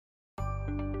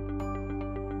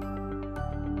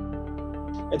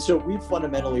And so we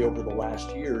fundamentally over the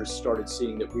last years started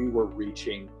seeing that we were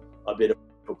reaching a bit of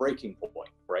a breaking point,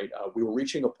 right? We were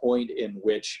reaching a point in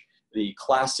which the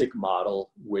classic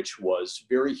model, which was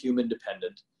very human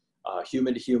dependent,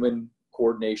 human to human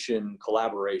coordination,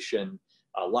 collaboration,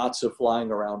 lots of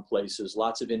flying around places,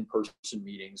 lots of in-person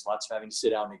meetings, lots of having to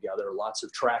sit down together, lots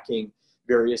of tracking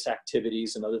various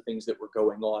activities and other things that were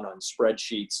going on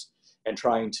spreadsheets and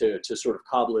trying to sort of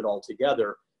cobble it all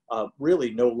together,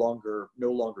 really no longer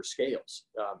scales.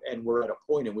 And we're at a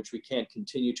point in which we can't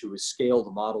continue to scale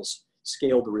the models,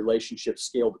 scale the relationships,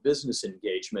 scale the business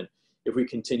engagement if we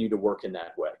continue to work in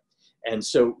that way. And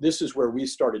so this is where we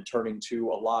started turning to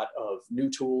a lot of new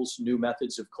tools, new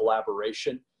methods of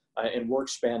collaboration, and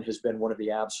WorkSpan has been one of the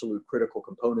absolute critical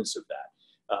components of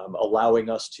that, allowing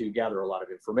us to gather a lot of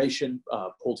information,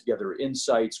 pull together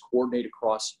insights, coordinate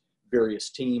across various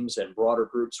teams and broader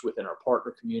groups within our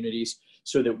partner communities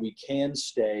so that we can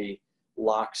stay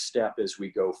lockstep as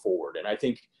we go forward. And I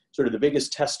think sort of the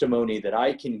biggest testimony that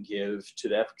I can give to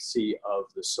the efficacy of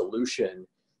the solution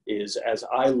is as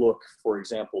I look, for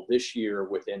example, this year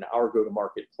within our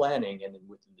go-to-market planning and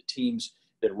within the teams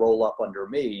that roll up under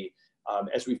me,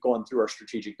 as we've gone through our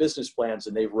strategic business plans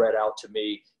and they've read out to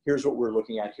me, here's what we're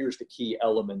looking at, here's the key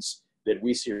elements that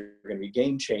we see are going to be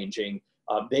game-changing.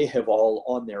 They have all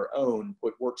on their own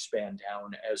put WorkSpan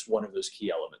down as one of those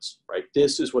key elements, right?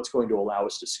 This is what's going to allow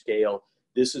us to scale.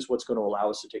 This is what's going to allow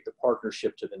us to take the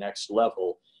partnership to the next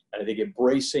level. And I think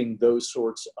embracing those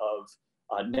sorts of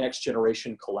next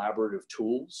generation collaborative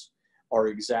tools are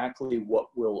exactly what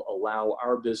will allow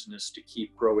our business to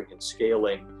keep growing and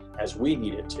scaling as we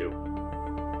need it to.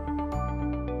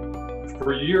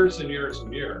 For years and years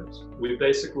and years, we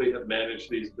basically have managed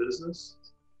these businesses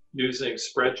using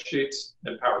spreadsheets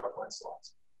and PowerPoint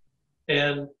slides.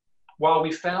 And while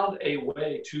we found a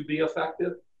way to be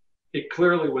effective, it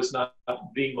clearly was not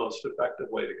the most effective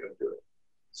way to go do it.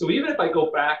 So even if I go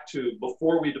back to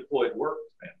before we deployed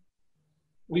WorkSpan,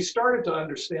 we started to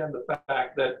understand the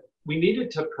fact that we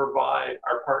needed to provide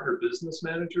our partner business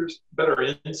managers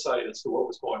better insight as to what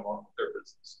was going on with their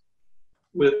business.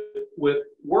 With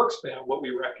WorkSpan, what we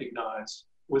recognized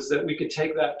was that we could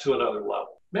take that to another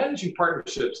level. Managing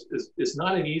partnerships is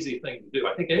not an easy thing to do.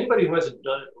 I think anybody who hasn't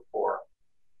done it before,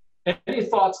 any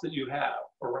thoughts that you have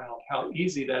around how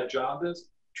easy that job is,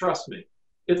 trust me,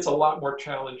 it's a lot more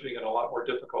challenging and a lot more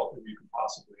difficult than you can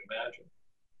possibly imagine.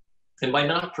 And by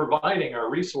not providing our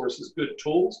resources good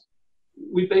tools,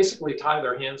 we basically tie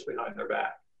their hands behind their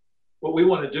back. What we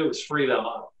want to do is free them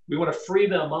up. We want to free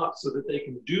them up so that they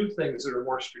can do things that are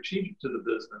more strategic to the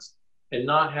business and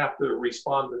not have to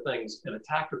respond to things in a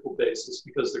tactical basis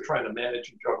because they're trying to manage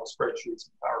and juggle spreadsheets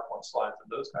and PowerPoint slides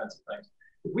and those kinds of things.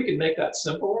 If we can make that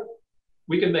simpler,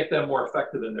 we can make them more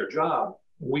effective in their job,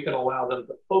 and we can allow them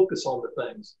to focus on the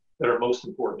things that are most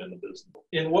important in the business.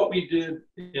 And what we did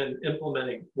in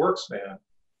implementing WorkSpan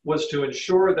was to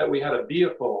ensure that we had a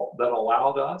vehicle that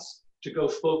allowed us to go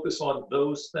focus on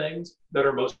those things that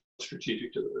are most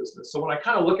strategic to the business. So when I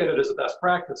kind of look at it as a best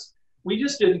practice, we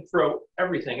just didn't throw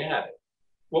everything at it.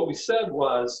 What we said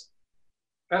was,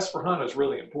 S/4HANA is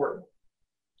really important.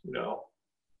 You know,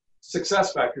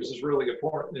 success factors is really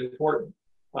important.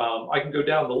 I can go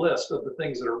down the list of the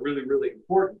things that are really, really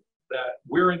important that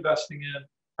we're investing in,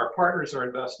 our partners are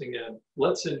investing in.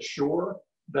 Let's ensure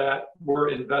that we're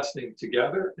investing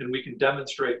together and we can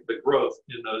demonstrate the growth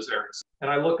in those areas.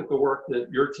 And I look at the work that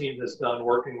your team has done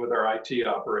working with our IT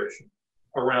operation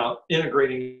around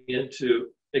integrating into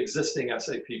existing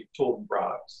SAP tools and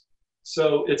products.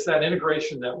 So it's that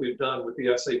integration that we've done with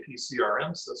the SAP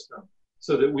CRM system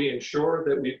so that we ensure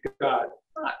that we've got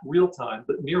not real-time,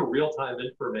 but near real-time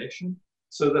information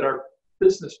so that our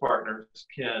business partners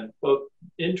can, both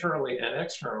internally and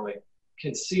externally,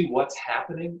 can see what's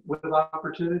happening with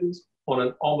opportunities on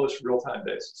an almost real-time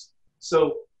basis.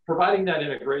 So providing that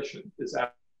integration is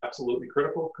absolutely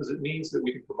critical because it means that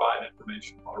we can provide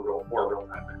information on a more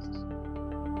real-time basis.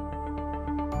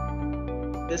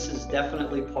 This is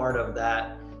definitely part of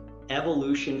that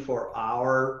evolution for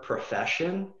our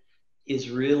profession is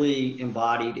really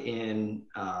embodied in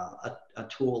a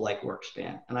tool like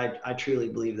WorkSpan. And I truly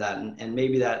believe that. And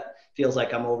maybe that feels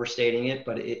like I'm overstating it,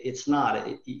 but it's not.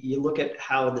 You look at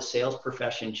how the sales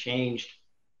profession changed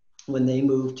when they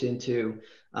moved into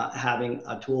having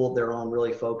a tool of their own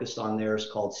really focused on theirs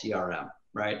called CRM,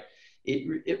 right?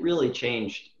 It really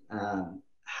changed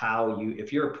how you,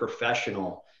 if you're a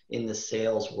professional in the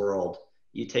sales world,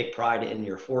 you take pride in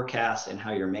your forecasts and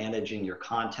how you're managing your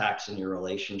contacts and your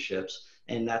relationships,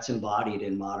 and that's embodied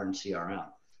in modern CRM.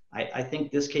 I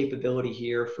think this capability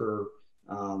here for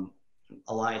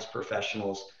alliance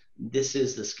professionals this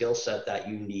is the skill set that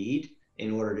you need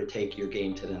in order to take your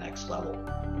game to the next level.